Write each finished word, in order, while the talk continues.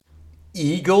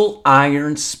Eagle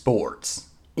Iron Sports,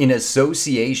 in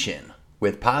association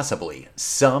with possibly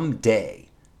someday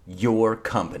your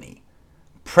company,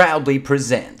 proudly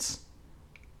presents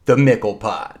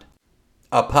TheMicklePod,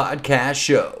 a podcast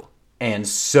show, and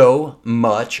so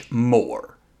much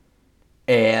more.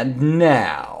 And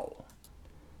now,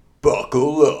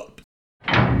 buckle up.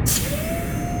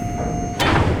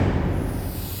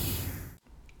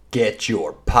 Get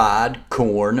your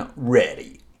podcorn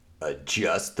ready.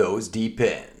 Adjust those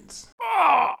depends.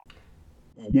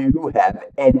 You have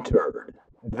entered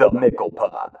the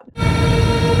MicklePod.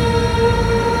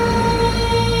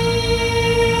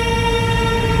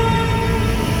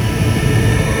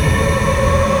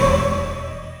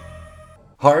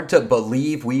 Hard to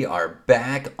believe we are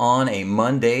back on a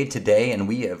Monday today, and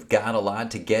we have got a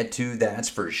lot to get to, that's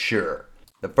for sure.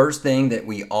 The first thing that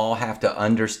we all have to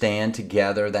understand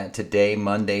together that today,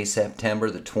 Monday, September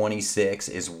the 26th,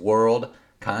 is World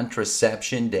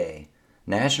Contraception Day,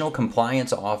 National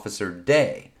Compliance Officer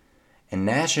Day, and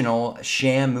National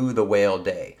Shamu the Whale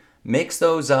Day. Mix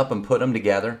those up and put them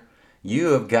together.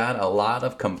 You have got a lot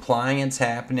of compliance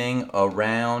happening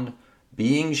around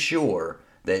being sure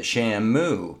that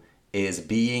Shamu is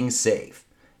being safe.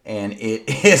 And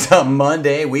it is a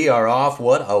Monday. We are off.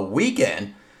 What a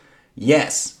weekend.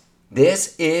 Yes,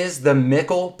 this is the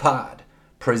MicklePod,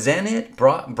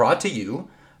 brought to you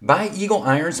by Eagle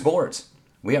Iron Sports.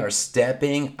 We are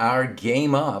stepping our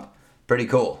game up. Pretty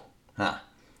cool, huh?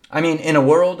 I mean, in a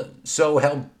world so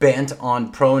hell-bent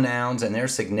on pronouns and their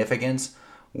significance,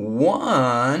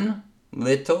 one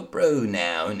little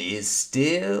pronoun is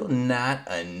still not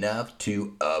enough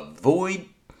to avoid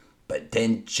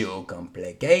potential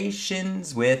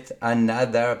complications with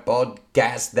another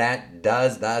podcast that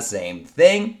does the same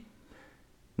thing.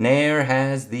 Ne'er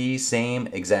has the same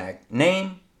exact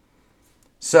name.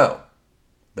 So,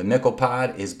 the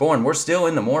MicklePod is born. We're still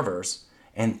in the Moreverse,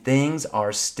 and things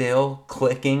are still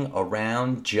clicking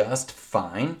around just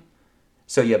fine.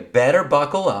 So you better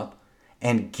buckle up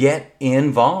and get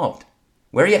involved.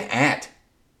 Where you at?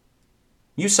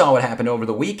 You saw what happened over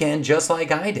the weekend just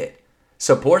like I did.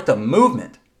 Support the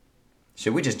movement.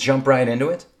 Should we just jump right into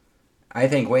it? I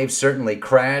think waves certainly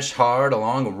crashed hard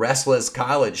along restless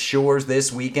college shores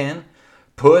this weekend.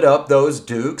 Put up those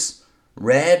Dukes.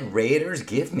 Red Raiders,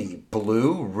 give me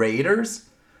blue Raiders.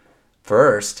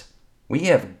 First, we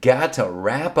have got to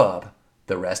wrap up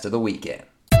the rest of the weekend.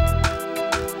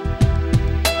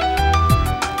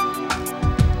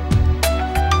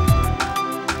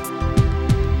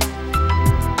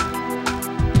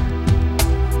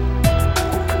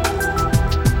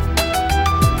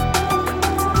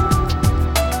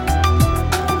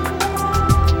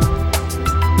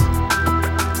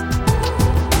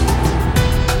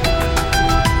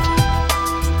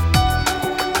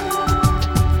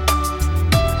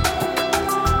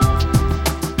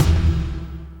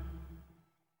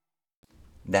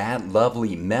 That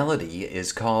lovely melody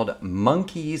is called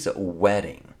Monkey's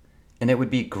Wedding, and it would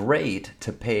be great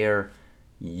to pair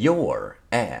your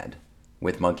ad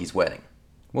with Monkey's Wedding.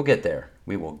 We'll get there.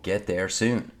 We will get there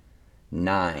soon.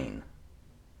 9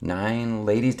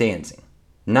 ladies dancing.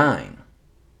 9.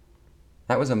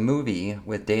 That was a movie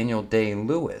with Daniel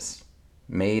Day-Lewis,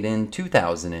 made in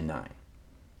 2009.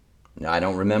 I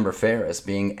don't remember Ferris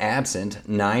being absent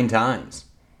 9 times.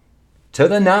 To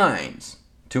the nines.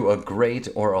 To a great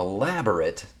or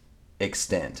elaborate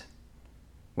extent.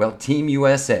 Well, Team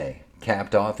USA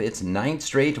capped off its 9th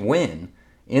straight win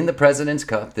in the President's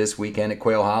Cup this weekend at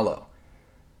Quail Hollow.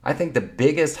 I think the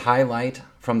biggest highlight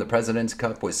from the President's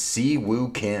Cup was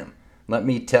Si-Woo Kim. Let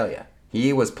me tell you,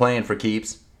 he was playing for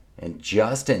keeps, and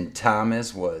Justin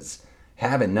Thomas was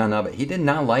having none of it. He did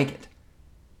not like it.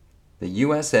 The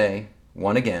USA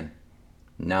won again,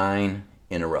 9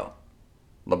 in a row.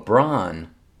 LeBron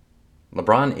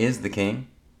is the king.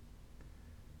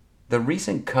 The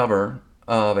recent cover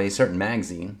of a certain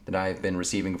magazine that I've been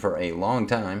receiving for a long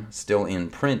time, still in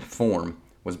print form,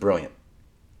 was brilliant.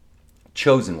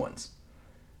 Chosen Ones.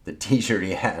 The t-shirt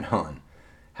he had on.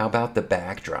 How about the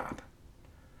backdrop?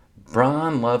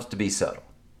 Bron loves to be subtle.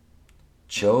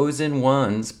 Chosen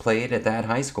Ones played at that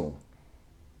high school.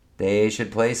 They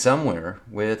should play somewhere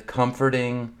with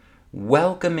comforting,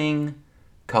 welcoming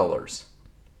colors.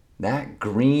 That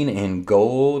green and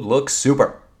gold looks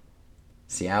super.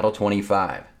 Seattle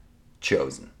 25,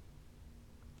 chosen.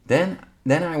 Then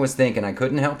I was thinking, I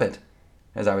couldn't help it,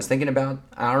 as I was thinking about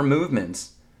our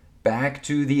movements, back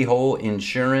to the whole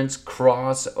insurance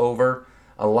crossover,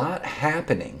 a lot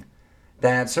happening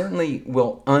that certainly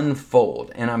will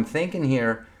unfold. And I'm thinking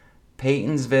here,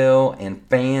 Paytonsville and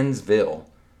Fansville,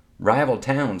 rival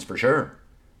towns for sure.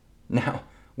 Now,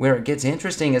 Where it gets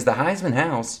interesting is the Heisman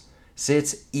house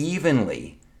sits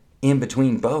evenly in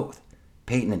between both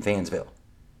Peyton and Fansville.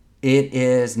 It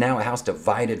is now a house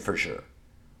divided for sure.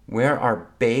 Where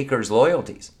are Baker's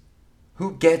loyalties?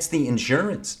 Who gets the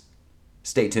insurance?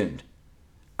 Stay tuned.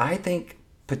 I think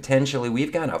potentially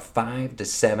we've got a 5 to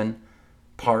 7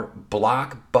 part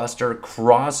blockbuster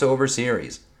crossover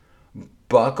series.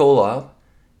 Buckle up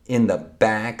in the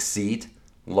back seat,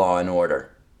 Law and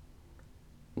Order.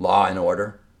 Law and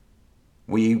Order.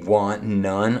 We want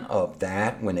none of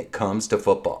that when it comes to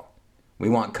football. We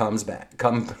want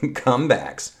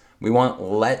comebacks. We want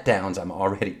letdowns. I'm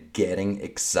already getting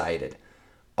excited.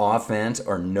 Offense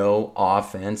or no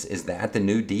offense, is that the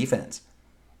new defense?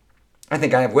 I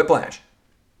think I have whiplash.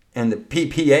 And the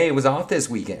PPA was off this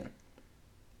weekend.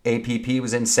 APP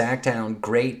was in Sacktown,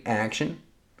 great action.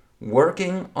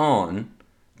 Working on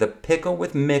the Pickle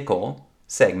with Mickle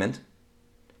segment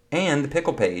and the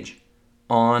Pickle page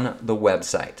on the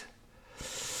website.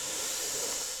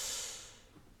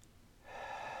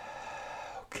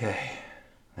 Okay,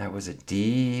 that was a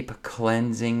deep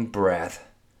cleansing breath,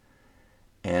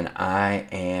 and I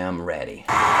am ready.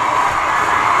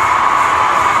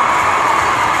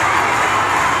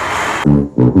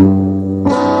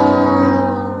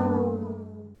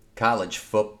 College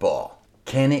football.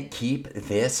 Can it keep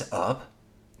this up?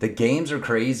 The games are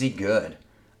crazy good.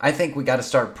 I think we got to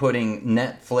start putting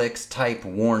Netflix type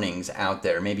warnings out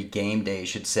there. Maybe Game Day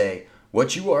should say,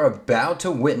 what you are about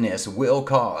to witness will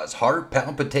cause heart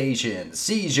palpitations,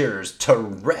 seizures,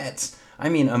 Tourette's. I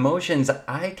mean, emotions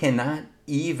I cannot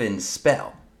even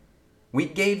spell. We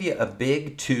gave you a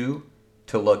big 2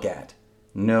 to look at.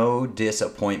 No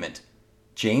disappointment.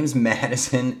 James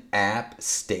Madison, App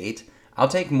State. I'll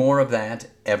take more of that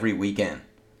every weekend.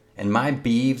 And my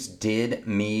Beavs did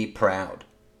me proud.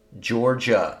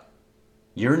 Georgia,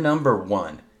 you're number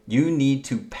 1. You need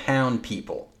to pound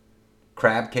people.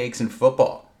 Crab cakes and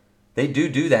football. They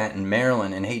do that in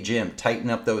Maryland. And hey, Jim, tighten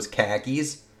up those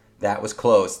khakis. That was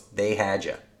close. They had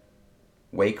you.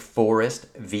 Wake Forest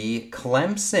v.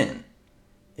 Clemson.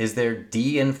 Is there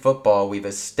D in football? We've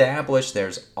established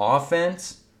there's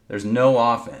offense. There's no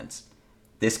offense.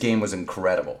 This game was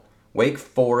incredible. Wake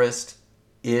Forest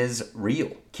is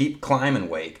real. Keep climbing,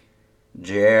 Wake.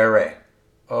 Jerry.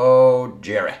 Oh,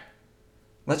 Jerry.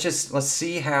 Let's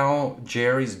see how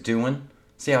Jerry's doing.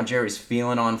 See how Jerry's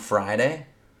feeling on Friday.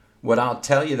 What I'll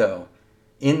tell you, though,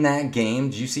 in that game,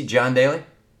 did you see John Daly?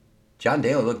 John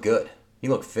Daly looked good. He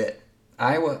looked fit.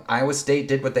 Iowa State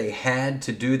did what they had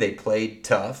to do. They played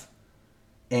tough.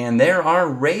 And there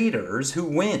are Raiders who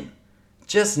win.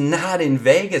 Just not in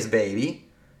Vegas, baby.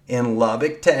 In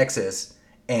Lubbock, Texas,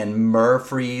 and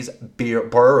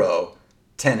Murfreesboro,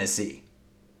 Tennessee.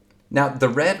 Now, the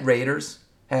Red Raiders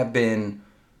have been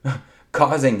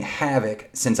causing havoc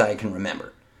since I can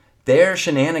remember. Their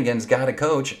shenanigans got a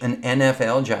coach an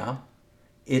NFL job.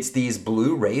 It's these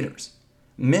Blue Raiders.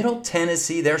 Middle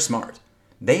Tennessee, they're smart.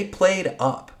 They played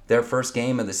up their first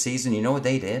game of the season. You know what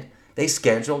they did? They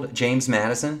scheduled James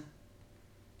Madison.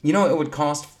 You know it would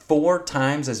cost 4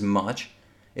 times as much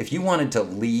if you wanted to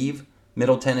leave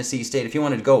Middle Tennessee State, if you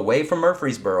wanted to go away from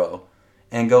Murfreesboro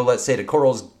and go, let's say, to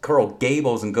Coral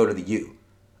Gables and go to the U.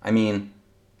 I mean,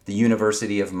 the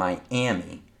University of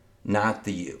Miami, not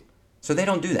the U. So they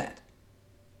don't do that,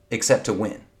 except to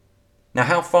win. Now,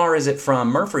 how far is it from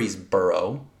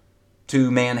Murfreesboro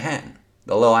to Manhattan,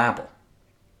 the Little Apple?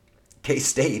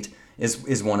 K-State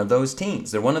is one of those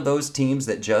teams. They're one of those teams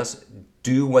that just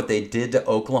do what they did to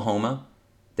Oklahoma.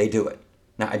 They do it.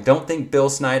 Now, I don't think Bill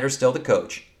Snyder's still the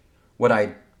coach. What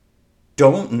I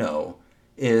don't know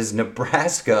is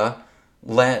Nebraska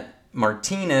let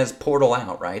Martinez portal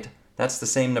out, right? That's the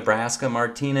same Nebraska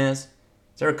Martinez. Is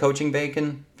there a coaching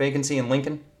vacancy in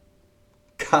Lincoln?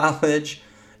 College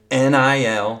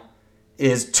NIL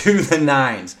is to the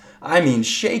nines. I mean,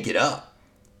 shake it up.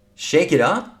 Shake it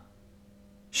up?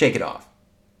 Shake it off.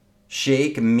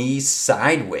 Shake me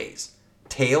sideways.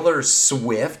 Taylor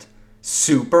Swift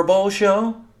Super Bowl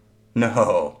show?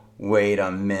 No, wait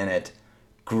a minute.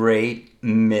 Great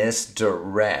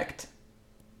misdirect.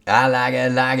 I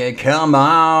like it, come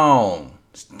on.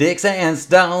 Sticks and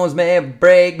stones may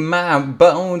break my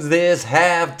bones. This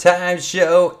halftime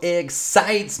show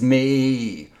excites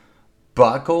me.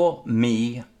 Buckle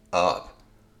me up.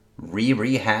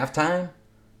 Riri halftime?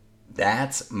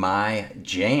 That's my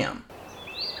jam.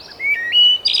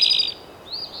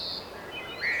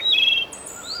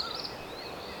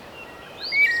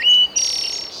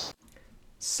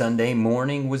 Sunday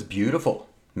morning was beautiful.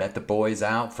 Met the boys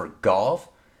out for golf.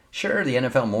 Sure, the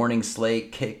NFL morning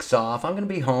slate kicks off. I'm going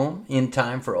to be home in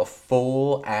time for a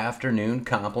full afternoon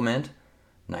complement.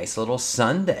 Nice little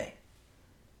Sunday.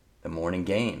 The morning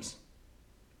games.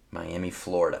 Miami,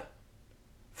 Florida.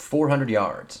 400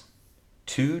 yards.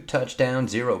 2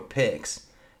 touchdowns, 0 picks.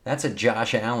 That's a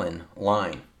Josh Allen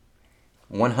line.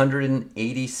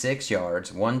 186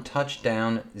 yards, 1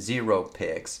 touchdown, 0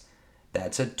 picks.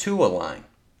 That's a Tua line.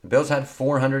 The Bills had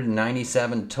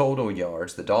 497 total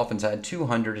yards. The Dolphins had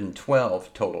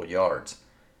 212 total yards.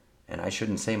 And I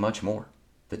shouldn't say much more.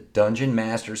 The Dungeon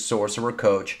Master Sorcerer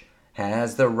Coach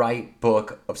has the right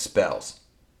book of spells.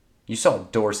 You saw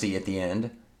Dorsey at the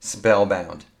end,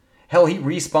 spellbound. Hell, he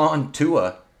respawned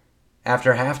Tua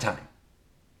after halftime.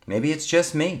 Maybe it's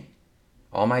just me.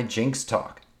 All my jinx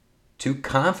talk. Too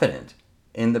confident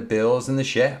in the Bills and the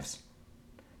Chefs.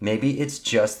 Maybe it's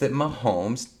just that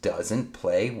Mahomes doesn't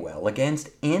play well against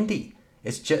Indy.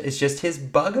 It's just his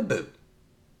bugaboo.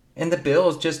 And the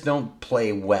Bills just don't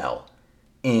play well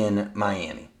in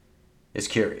Miami. It's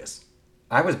curious.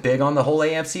 I was big on the whole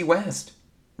AFC West.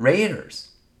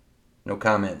 Raiders. No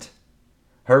comment.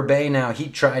 Herbe, now he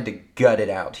tried to gut it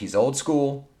out. He's old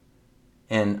school.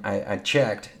 And I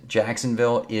checked.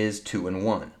 Jacksonville is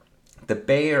 2-1. The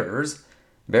Bears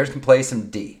can play some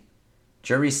D.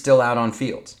 Jury's still out on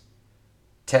Fields.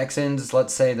 Texans,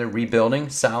 let's say they're rebuilding.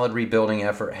 Solid rebuilding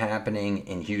effort happening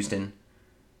in Houston.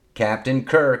 Captain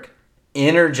Kirk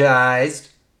energized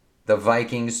the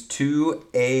Vikings to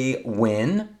a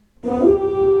win.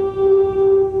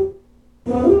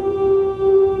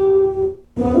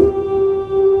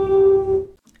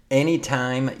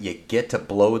 Anytime you get to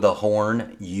blow the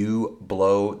horn, you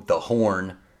blow the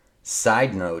horn.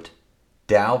 Side note,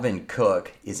 Dalvin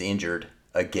Cook is injured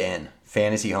again.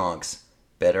 Fantasy honks,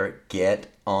 better get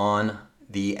on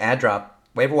the ad drop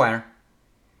waiver wire.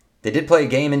 They did play a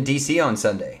game in DC on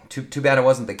Sunday. Too bad it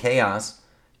wasn't the Chaos.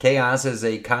 Chaos is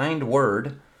a kind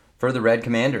word for the Red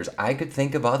Commanders. I could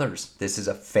think of others. This is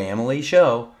a family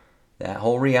show. That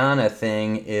whole Rihanna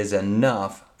thing is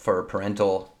enough for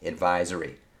parental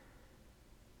advisory.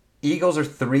 Eagles are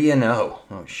 3-0.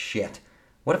 Oh, shit.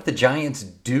 What if the Giants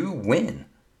do win?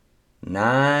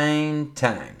 9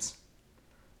 times.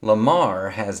 Lamar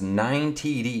has 9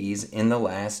 TDs in the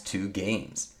last 2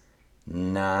 games.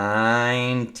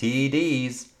 9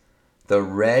 TDs. The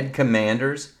Red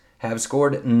Commanders have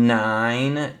scored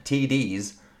 9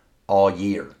 TDs all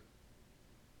year.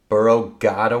 Burrow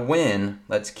gotta win.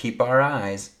 Let's keep our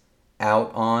eyes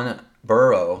out on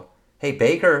Burrow. Hey,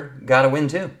 Baker gotta win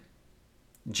too.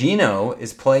 Geno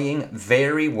is playing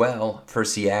very well for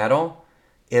Seattle.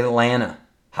 Atlanta,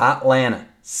 Hotlanta,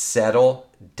 settle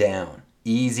down.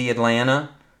 Easy Atlanta,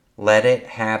 let it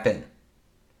happen.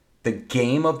 The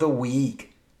game of the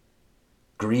week.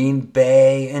 Green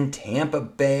Bay and Tampa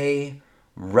Bay,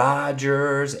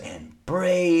 Rodgers and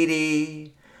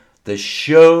Brady, the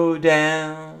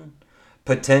showdown,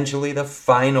 potentially the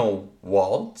final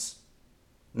waltz.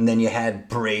 And then you had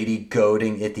Brady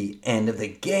goading at the end of the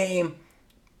game.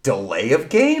 Delay of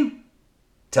game?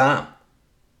 Tom,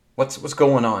 what's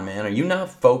going on, man? Are you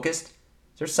not focused?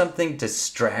 Is there something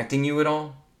distracting you at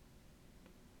all?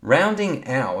 Rounding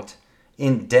out,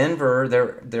 in Denver,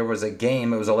 there was a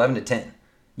game. It was 11-10.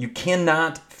 You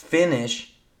cannot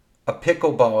finish a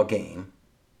pickleball game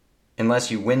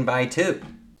unless you win by 2.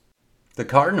 The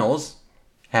Cardinals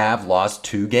have lost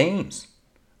 2 games.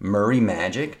 Murray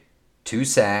Magic, 2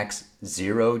 sacks,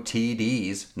 0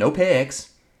 TDs, no picks,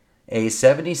 a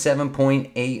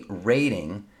 77.8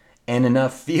 rating, and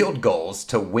enough field goals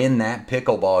to win that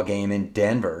pickleball game in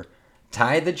Denver.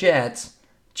 Tie the Jets,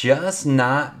 just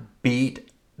not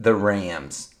beat the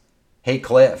Rams. Hey,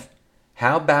 Cliff,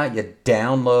 how about you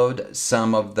download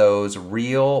some of those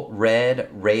real Red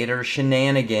Raider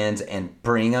shenanigans and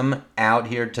bring them out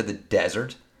here to the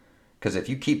desert? Because if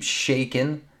you keep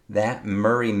shaking that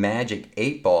Murray Magic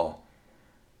 8-ball,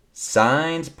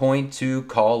 signs point to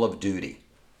Call of Duty.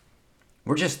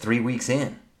 We're just 3 weeks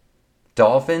in.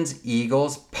 Dolphins,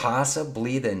 Eagles,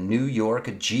 possibly the New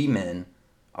York G-Men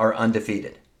are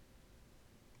undefeated.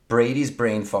 Brady's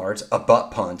brain farts, a butt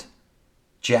punt.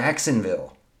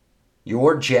 Jacksonville,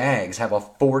 your Jags have a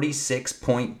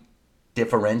 46-point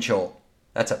differential.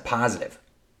 That's a positive.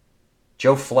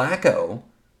 Joe Flacco,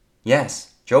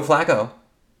 yes, Joe Flacco,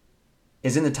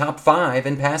 is in the top 5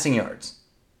 in passing yards.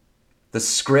 The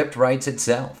script writes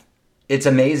itself. It's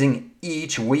amazing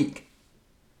each week.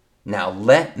 Now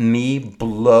let me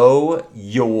blow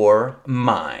your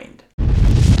mind.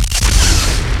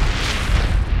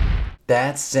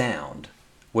 That sound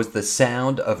was the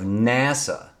sound of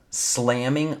NASA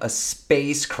slamming a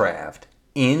spacecraft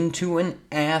into an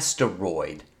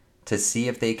asteroid to see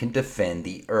if they can defend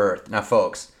the Earth. Now,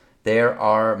 folks, there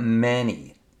are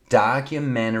many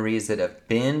documentaries that have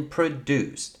been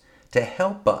produced to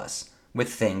help us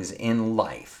with things in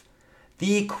life.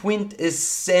 The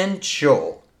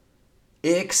quintessential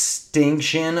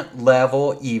extinction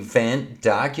level event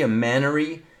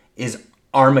documentary is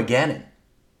Armageddon.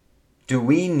 Do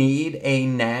we need a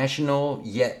national,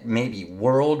 yet maybe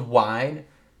worldwide,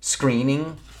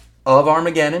 screening of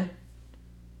Armageddon?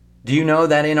 Do you know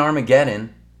that in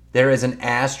Armageddon, there is an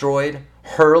asteroid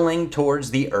hurling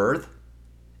towards the Earth?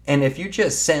 And if you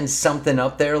just send something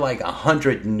up there like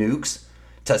 100 nukes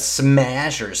to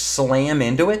smash or slam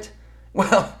into it,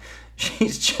 well,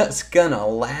 she's just gonna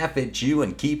laugh at you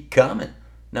and keep coming.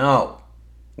 No,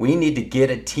 we need to get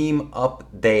a team up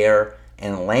there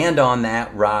and land on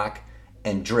that rock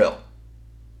and drill.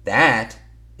 That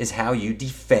is how you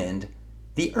defend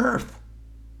the Earth.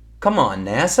 Come on,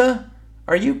 NASA.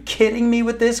 Are you kidding me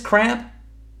with this crap?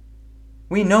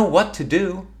 We know what to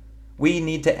do. We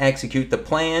need to execute the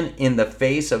plan in the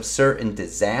face of certain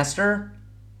disaster.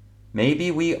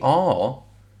 Maybe we all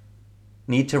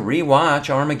need to rewatch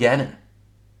Armageddon.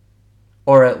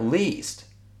 Or at least,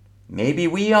 maybe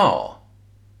we all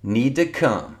need to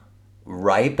come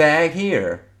right back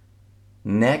here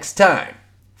next time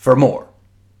for more.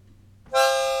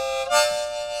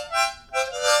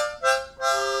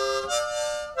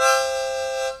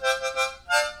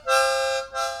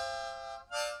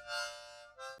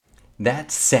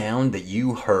 That sound that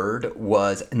you heard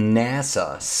was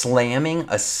NASA slamming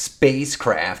a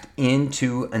spacecraft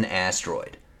into an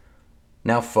asteroid.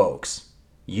 Now, folks,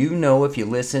 you know if you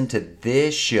listen to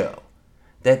this show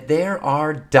that there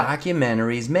are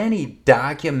documentaries, many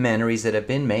documentaries that have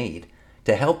been made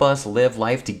to help us live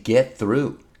life to get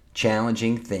through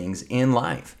challenging things in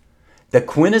life. The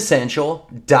quintessential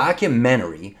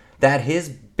documentary that has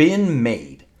been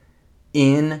made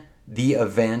in the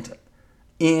event,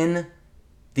 in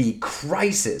the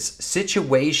crisis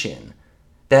situation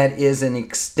that is an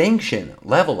extinction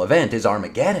level event is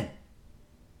Armageddon.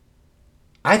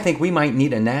 I think we might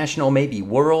need a national, maybe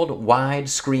worldwide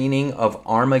screening of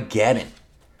Armageddon.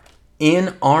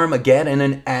 In Armageddon,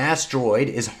 an asteroid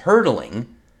is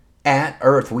hurtling at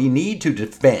Earth. We need to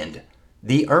defend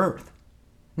the Earth.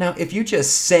 Now, if you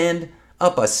just send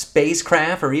up a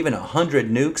spacecraft or even 100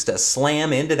 nukes to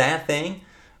slam into that thing,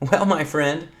 well, my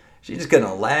friend, she's just going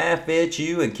to laugh at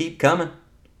you and keep coming.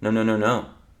 No.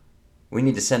 We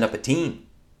need to send up a team.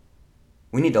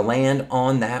 We need to land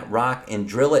on that rock and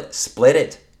drill it, split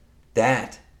it.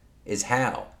 That is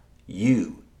how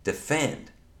you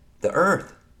defend the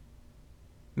Earth.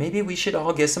 Maybe we should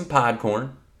all get some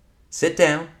popcorn, sit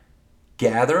down,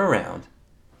 gather around,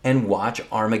 and watch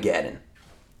Armageddon.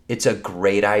 It's a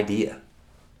great idea.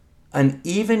 An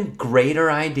even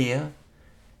greater idea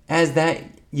is that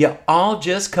you all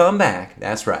just come back.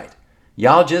 That's right.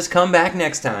 Y'all just come back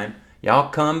next time. Y'all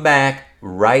come back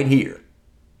right here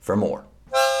for more.